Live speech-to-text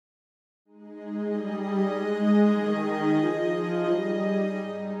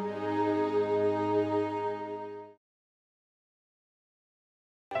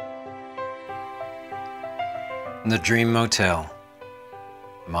The Dream Motel,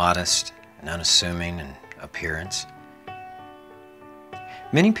 modest and unassuming in appearance.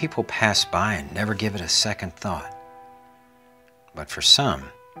 Many people pass by and never give it a second thought. But for some,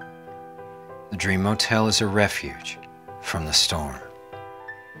 the Dream Motel is a refuge from the storm,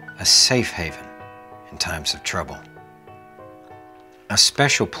 a safe haven in times of trouble, a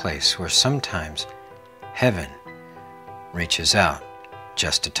special place where sometimes heaven reaches out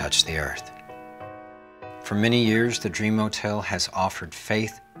just to touch the earth. For many years, the Dream Motel has offered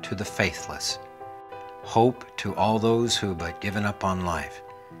faith to the faithless, hope to all those who had given up on life,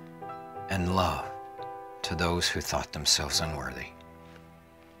 and love to those who thought themselves unworthy.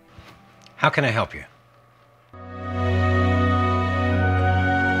 How can I help you?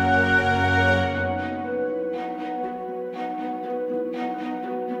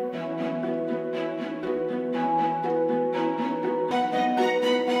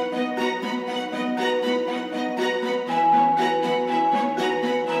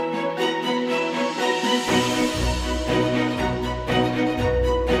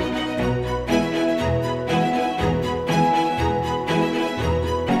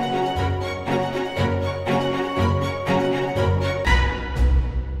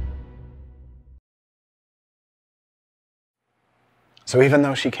 So even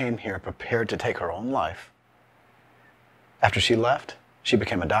though she came here prepared to take her own life, after she left, she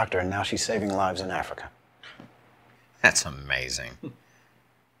became a doctor, and now she's saving lives in Africa. That's amazing.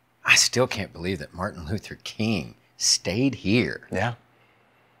 I still can't believe that Martin Luther King stayed here. Yeah.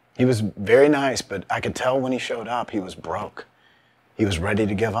 He was very nice, but I could tell when he showed up, he was broke. He was ready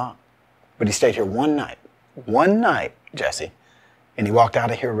to give up. But he stayed here one night, Jesse, and he walked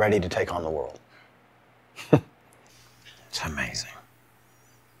out of here ready to take on the world. It's amazing.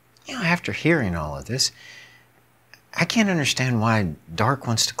 You know, after hearing all of this, I can't understand why Dark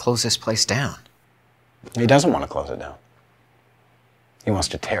wants to close this place down. He doesn't want to close it down. He wants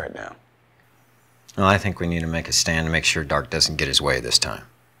to tear it down. Well, I think we need to make a stand to make sure Dark doesn't get his way this time.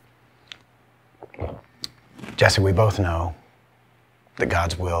 Jesse, we both know that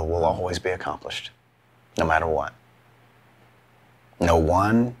God's will always be accomplished, no matter what. No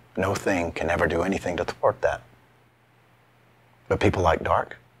one, no thing can ever do anything to thwart that. But people like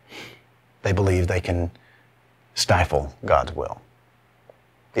Dark, they believe they can stifle God's will,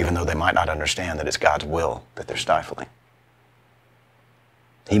 even though they might not understand that it's God's will that they're stifling.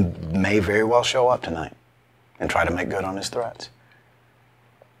 He may very well show up tonight and try to make good on his threats.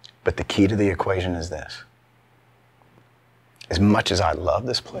 But the key to the equation is this. As much as I love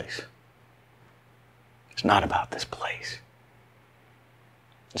this place, it's not about this place.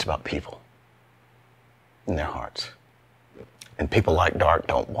 It's about people and their hearts. And people like Dark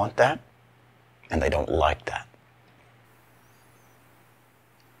don't want that, and they don't like that.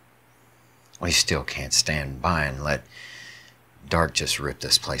 We still can't stand by and let Dark just rip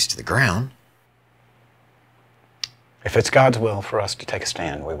this place to the ground. If it's God's will for us to take a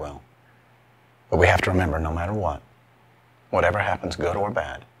stand, we will. But we have to remember, no matter what, whatever happens, good or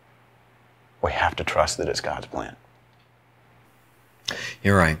bad, we have to trust that it's God's plan.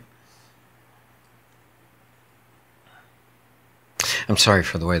 You're right. I'm sorry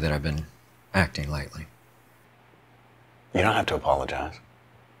for the way that I've been acting lately. You don't have to apologize.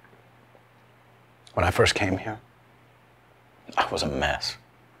 When I first came here, I was a mess.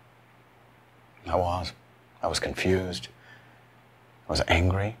 I was confused. I was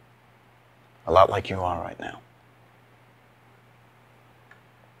angry. A lot like you are right now.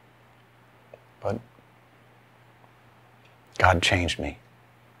 But God changed me.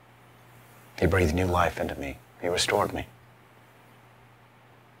 He breathed new life into me. He restored me.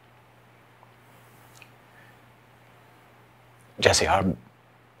 Jesse, our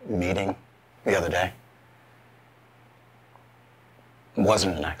meeting the other day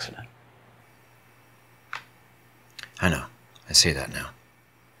wasn't an accident. I know. I see that now.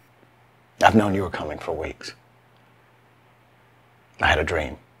 I've known you were coming for weeks. I had a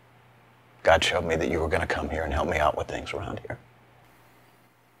dream. God showed me that you were going to come here and help me out with things around here.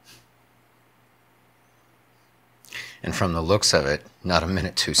 And from the looks of it, not a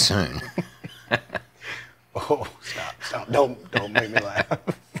minute too soon. Oh, stop. Don't make me laugh.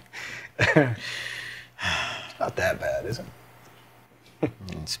 It's not that bad, is it?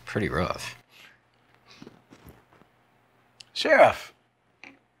 It's pretty rough. Sheriff,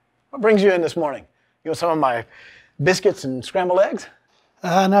 what brings you in this morning? You want some of my biscuits and scrambled eggs?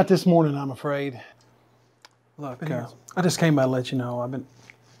 Not this morning, I'm afraid. Look, I just came by to let you know I've been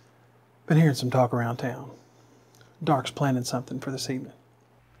hearing some talk around town. Dark's planning something for this evening.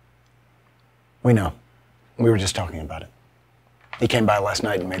 We know. We were just talking about it. He came by last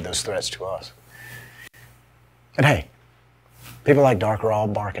night and made those threats to us. And hey, people like Dark are all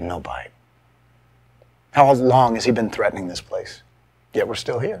bark and no bite. How long has he been threatening this place? Yet we're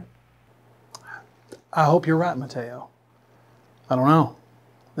still here. I hope you're right, Mateo. I don't know.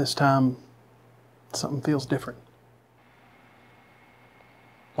 This time, something feels different.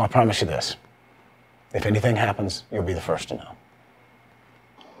 Well, I promise you this. If anything happens, you'll be the first to know.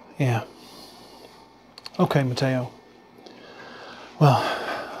 Yeah. Okay, Mateo. Well,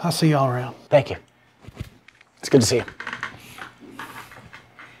 I'll see y'all around. Thank you. It's good to see you.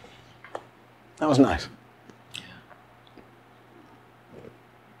 That was nice.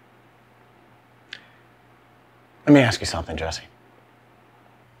 Let me ask you something, Jesse.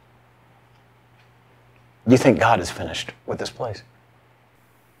 Do you think God is finished with this place?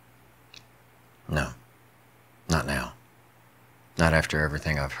 No, not now. Not after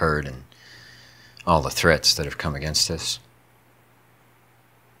everything I've heard and all the threats that have come against us.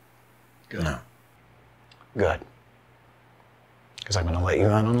 Good. No. Good. Because I'm going to let you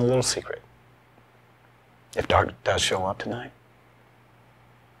in on a little secret. If Dark does show up tonight,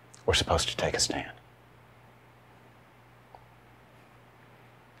 we're supposed to take a stand.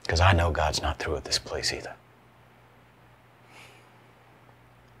 Because I know God's not through with this place either.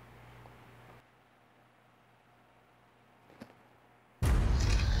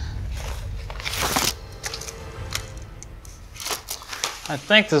 I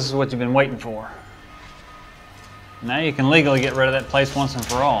think this is what you've been waiting for. Now you can legally get rid of that place once and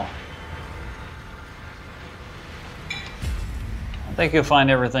for all. I think you'll find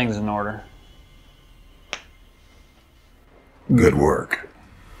everything's in order. Good work.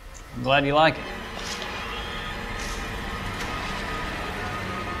 I'm glad you like it.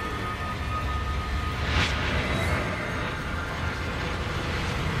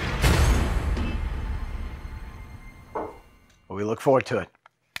 Well, we look forward to it.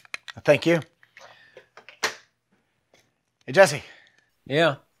 Thank you. Hey, Jesse,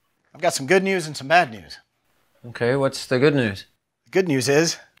 Yeah. I've got some good news and some bad news. Okay, what's the good news? The good news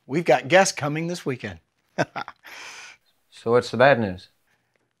is we've got guests coming this weekend. So what's the bad news?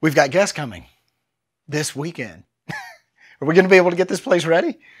 We've got guests coming this weekend. Are we going to be able to get this place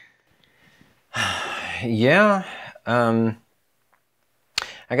ready? Yeah. I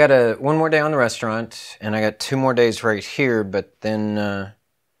got one more day on the restaurant, and I got 2 more days right here, but then,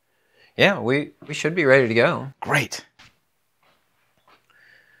 yeah, we should be ready to go. Great.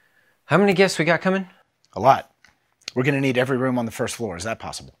 How many guests we got coming? A lot. We're going to need every room on the first floor. Is that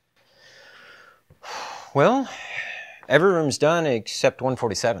possible? Well, every room's done except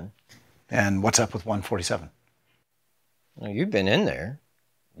 147. And what's up with 147? Well, you've been in there.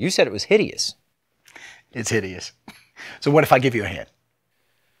 You said it was hideous. It's hideous. So what if I give you a hand?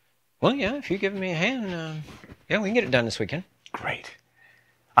 Well, yeah, if you give me a hand, yeah, we can get it done this weekend. Great.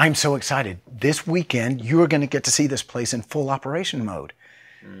 I'm so excited. This weekend, you're going to get to see this place in full operation mode.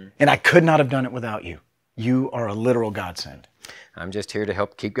 And I could not have done it without you. You are a literal godsend. I'm just here to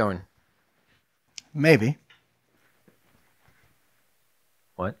help keep going. Maybe.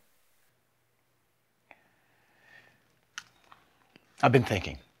 What? I've been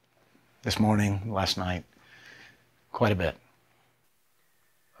thinking this morning, last night, quite a bit.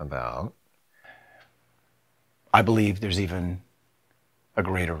 About? I believe there's even a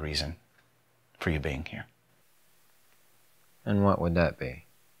greater reason for you being here. And what would that be?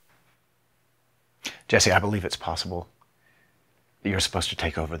 Jesse, I believe it's possible that you're supposed to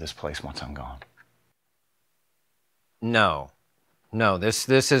take over this place once I'm gone. No. No, this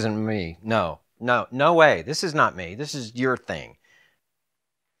isn't me. No way. This is not me. This is your thing.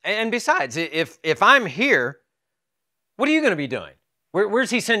 And besides, if I'm here, what are you going to be doing? Where's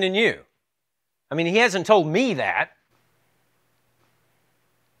he sending you? I mean, he hasn't told me that.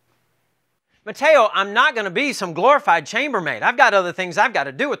 Mateo, I'm not going to be some glorified chambermaid. I've got other things I've got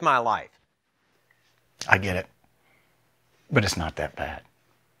to do with my life. I get it. But it's not that bad.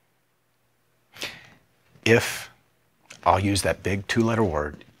 If, I'll use that big 2-letter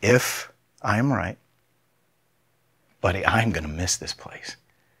word, if I am right, buddy, I'm going to miss this place.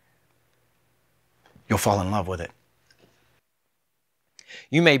 You'll fall in love with it.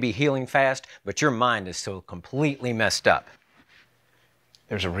 You may be healing fast, but your mind is still completely messed up.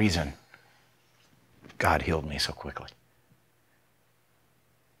 There's a reason God healed me so quickly.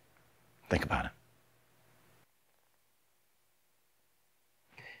 Think about it.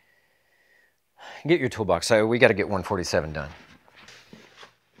 Get your toolbox. We got to get 147 done.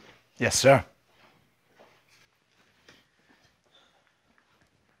 Yes, sir.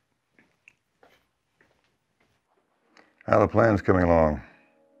 How are the plans coming along?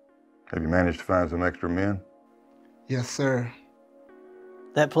 Have you managed to find some extra men? Yes, sir.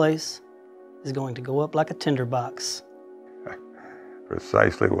 That place, is going to go up like a tinderbox.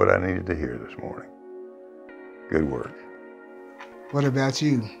 Precisely what I needed to hear this morning. Good work. What about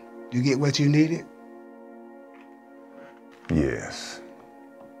you? You get what you needed? Yes.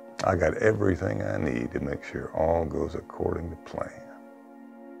 I got everything I need to make sure all goes according to plan.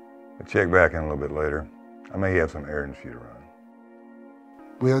 I'll check back in a little bit later. I may have some errands for you to run.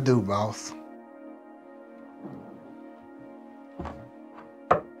 Will do, boss.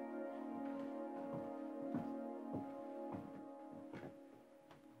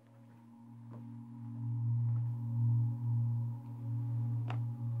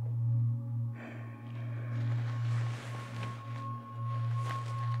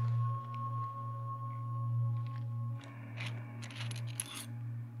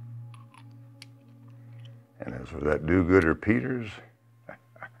 And as for that do-gooder Peters,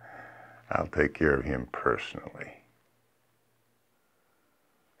 I'll take care of him personally.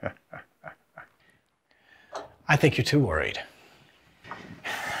 I think you're too worried.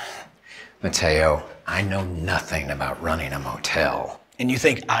 Mateo, I know nothing about running a motel. And you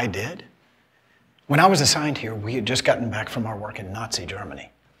think I did? When I was assigned here, we had just gotten back from our work in Nazi Germany.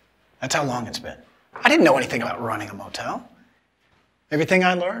 That's how long it's been. I didn't know anything about running a motel. Everything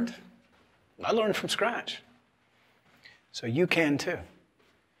I learned from scratch. So you can too.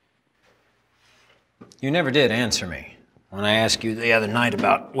 You never did answer me when I asked you the other night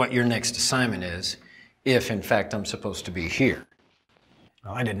about what your next assignment is, if in fact I'm supposed to be here.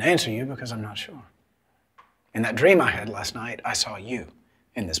 Well, I didn't answer you because I'm not sure. In that dream I had last night, I saw you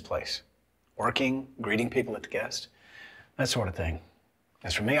in this place, working, greeting people at the guest, that sort of thing.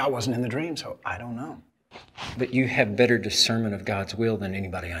 As for me, I wasn't in the dream, so I don't know. But you have better discernment of God's will than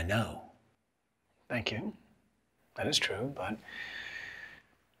anybody I know. Thank you. That is true, but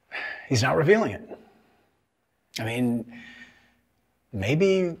he's not revealing it. I mean,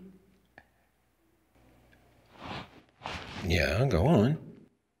 maybe... Yeah, go on.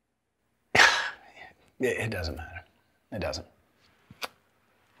 It doesn't matter. It doesn't.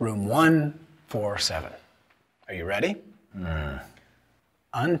 Room 147. Are you ready?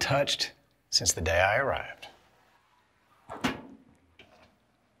 Untouched since the day I arrived.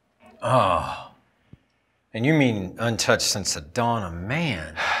 Oh. And you mean untouched since the dawn of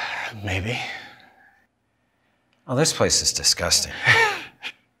man? Maybe. Oh, this place is disgusting.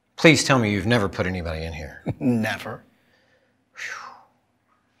 Please tell me you've never put anybody in here. Never.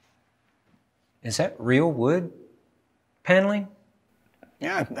 Is that real wood paneling?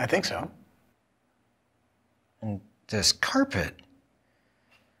 Yeah, I think so. And this carpet.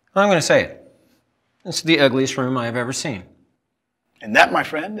 I'm going to say it. It's the ugliest room I have ever seen. And that, my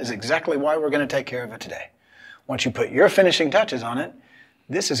friend, is exactly why we're going to take care of it today. Once you put your finishing touches on it,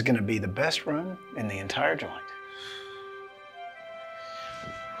 this is going to be the best room in the entire joint.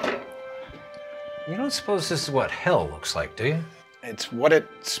 You don't suppose this is what hell looks like, do you? It's what it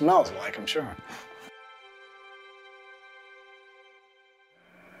smells like, I'm sure.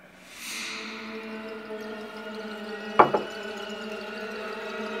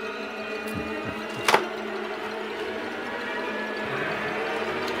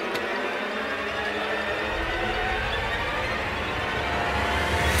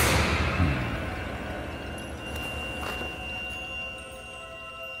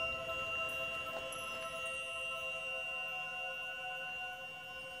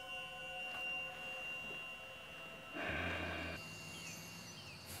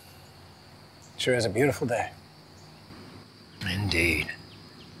 Sure is a beautiful day. Indeed.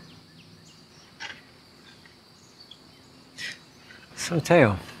 So,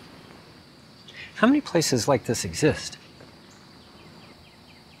 Mateo, how many places like this exist?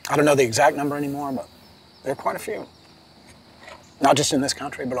 I don't know the exact number anymore, but there are quite a few. Not just in this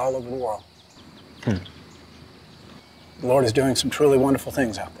country, but all over the world. The Lord is doing some truly wonderful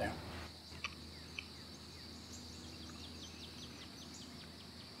things out there.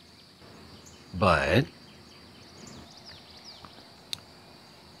 But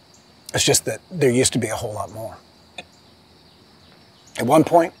it's just that there used to be a whole lot more. At one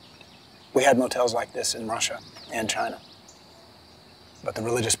point, we had motels like this in Russia and China. But the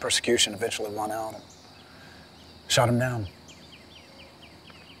religious persecution eventually won out and shot them down.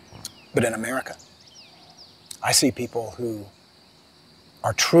 But in America, I see people who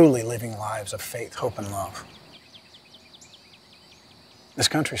are truly living lives of faith, hope, and love. This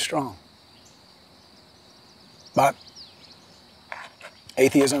country's strong. But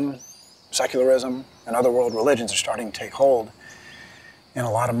atheism, secularism, and other world religions are starting to take hold in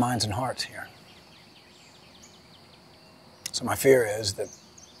a lot of minds and hearts here. So my fear is that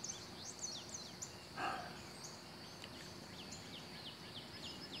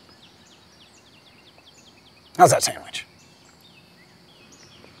How's that sandwich?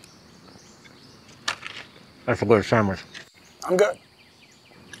 That's a good sandwich. I'm good.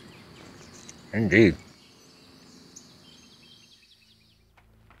 Indeed.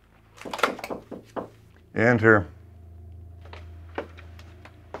 Enter.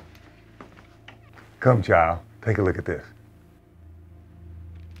 Come, child. Take a look at this.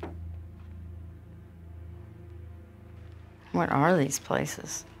 What are these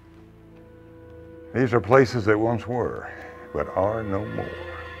places? These are places that once were, but are no more.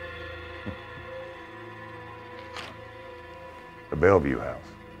 The Bellevue House.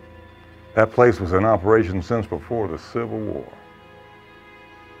 That place was in operation since before the Civil War.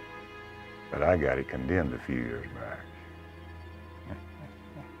 But I got it condemned a few years back.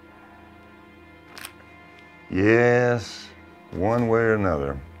 Yes, one way or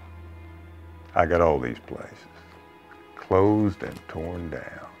another, I got all these places, closed and torn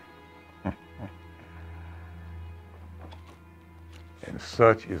down. And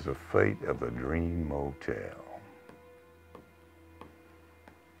such is the fate of the Dream Motel.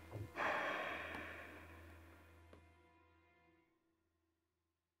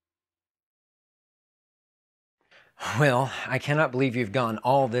 Well, I cannot believe you've gone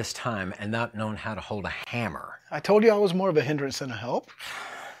all this time and not known how to hold a hammer. I told you I was more of a hindrance than a help.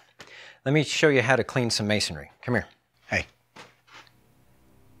 Let me show you how to clean some masonry. Come here. Hey,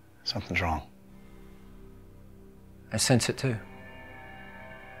 something's wrong. I sense it too.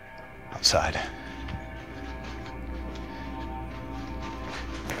 Outside.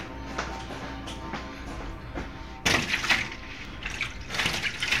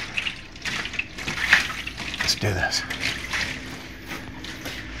 Let's do this.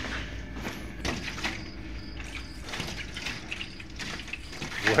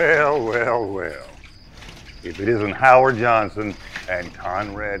 Well, well, well. If it isn't Howard Johnson and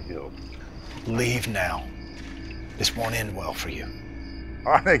Conrad Hilton. Leave now. This won't end well for you.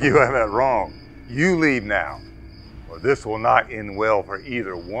 I think you have that wrong. You leave now, or this will not end well for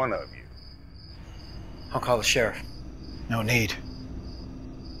either one of you. I'll call the sheriff. No need.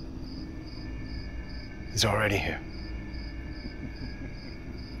 He's already here.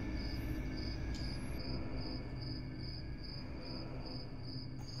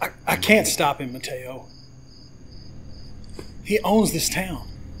 I can't stop him, Mateo. He owns this town.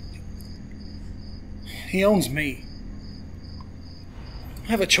 He owns me. I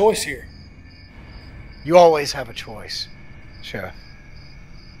have a choice here. You always have a choice, Sheriff.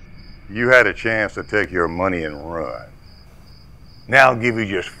 You had a chance to take your money and run. Now I'll give you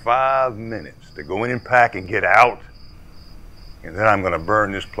just 5 minutes to go in and pack and get out. And then I'm going to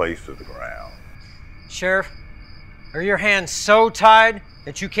burn this place to the ground. Sheriff, are your hands so tied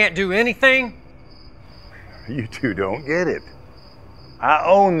that you can't do anything? You two don't get it. I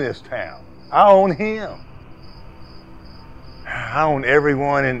own this town. I own him. I own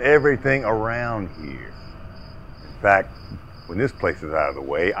everyone and everything around here. In fact, when this place is out of the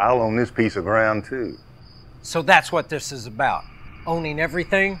way, I'll own this piece of ground too. So that's what this is about, owning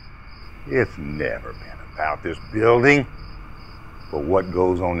everything? It's never been about this building, but what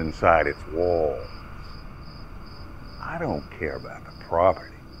goes on inside its walls. I don't care about the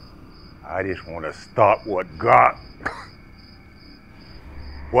property. I just want to stop what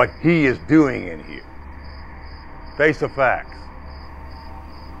he is doing in here. Face the facts.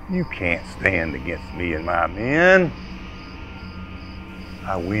 You can't stand against me and my men.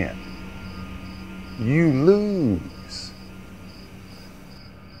 I win. You lose.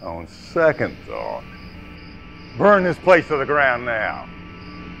 On second thought, burn this place to the ground now.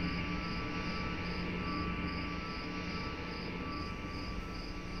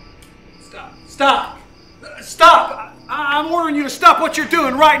 Stop. Stop. Stop. I'm ordering you to stop what you're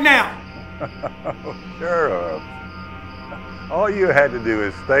doing right now. Sheriff, all you had to do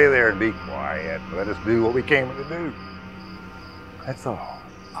is stay there and be quiet. Let us do what we came to do. That's all.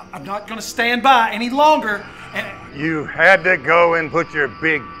 I'm not going to stand by any longer. You had to go and put your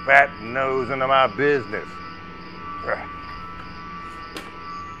big fat nose into my business.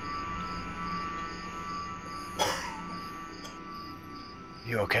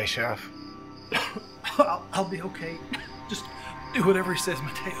 You okay, Sheriff? I'll be okay. Just do whatever he says,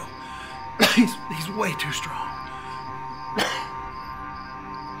 Mateo. He's way too strong.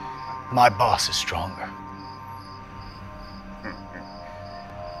 My boss is stronger.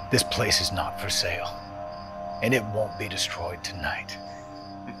 This place is not for sale, and it won't be destroyed tonight.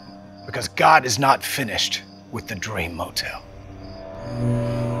 Because God is not finished with the Dream Motel.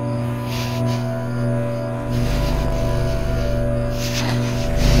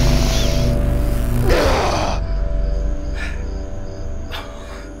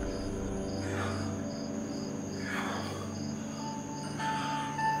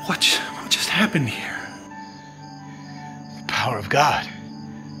 What just happened here? The power of God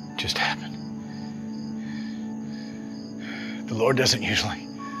just happened. The Lord doesn't usually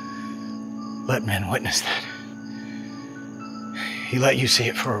let men witness that. He let you see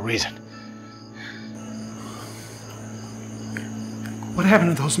it for a reason. What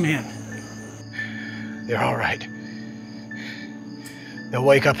happened to those men? They're all right. They'll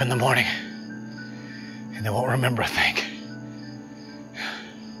wake up in the morning and they won't remember a thing.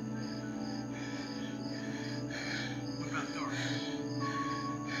 What about Dark?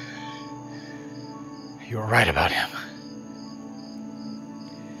 You were right about him.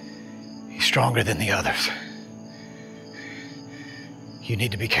 He's stronger than the others. You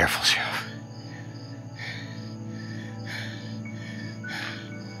need to be careful, Sheriff.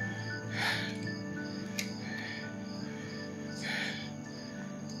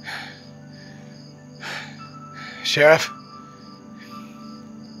 Sheriff,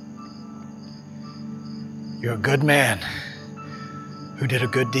 you're a good man who did a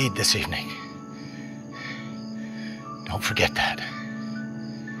good deed this evening. Don't forget that.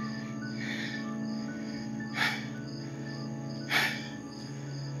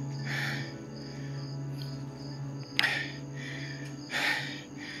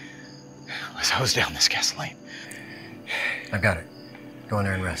 Let's hose down this gasoline. I've got it. Go in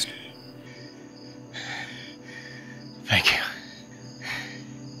there and rest. Thank you.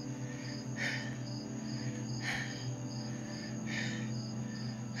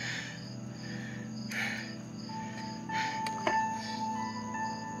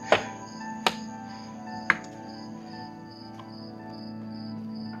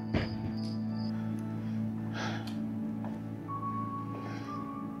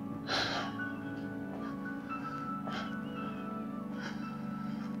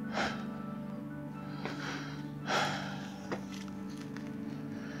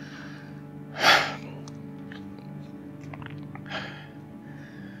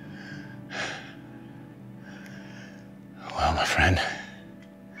 Well, my friend,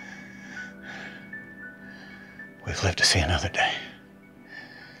 we've lived to see another day.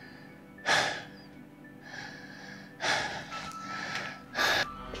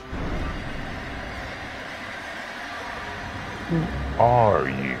 Who are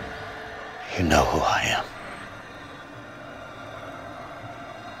you? You know who I am.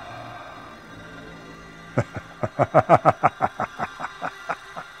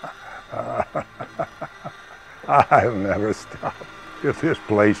 I'll never stop if this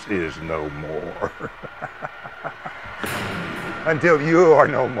place is no more. Until you are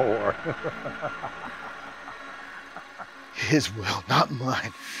no more. His will, not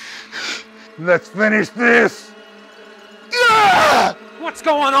mine. Let's finish this. What's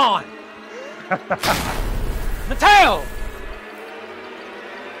going on? Mateo!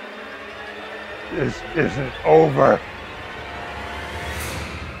 This isn't over.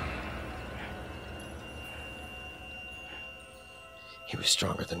 He was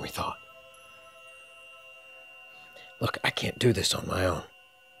stronger than we thought. Look, I can't do this on my own.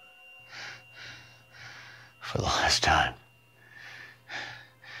 For the last time.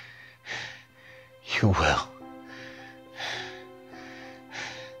 You will.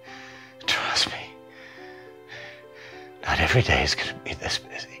 Trust me. Not every day is going to be this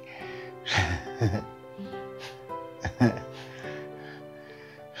busy.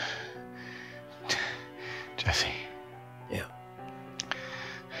 Jesse. Yeah.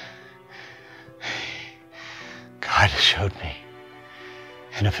 God has showed me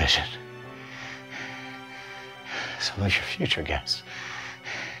in a vision some of your future guests.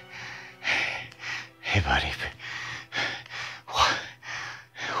 Hey, buddy,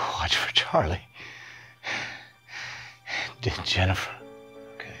 watch for Charlie. Did Jennifer.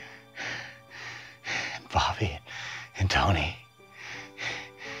 Okay. And Bobby and Tony.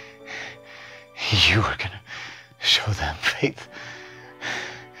 You were gonna show them faith,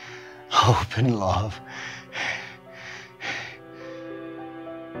 hope, and love.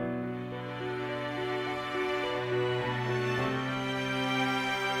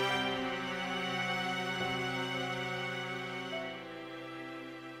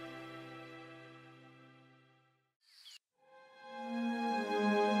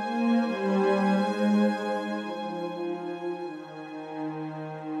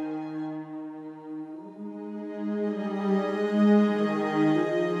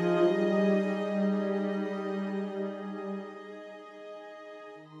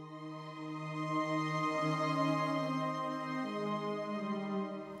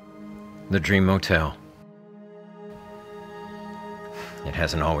 The Dream Motel. It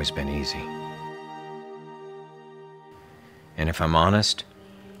hasn't always been easy. And if I'm honest,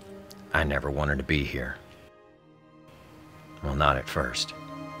 I never wanted to be here. Well, not at first.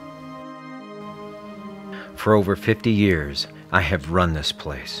 For over 50 years, I have run this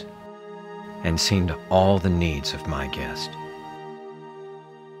place and seen to all the needs of my guests.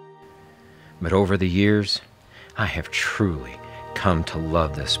 But over the years, I have truly come to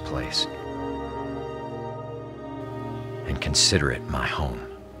love this place and consider it my home.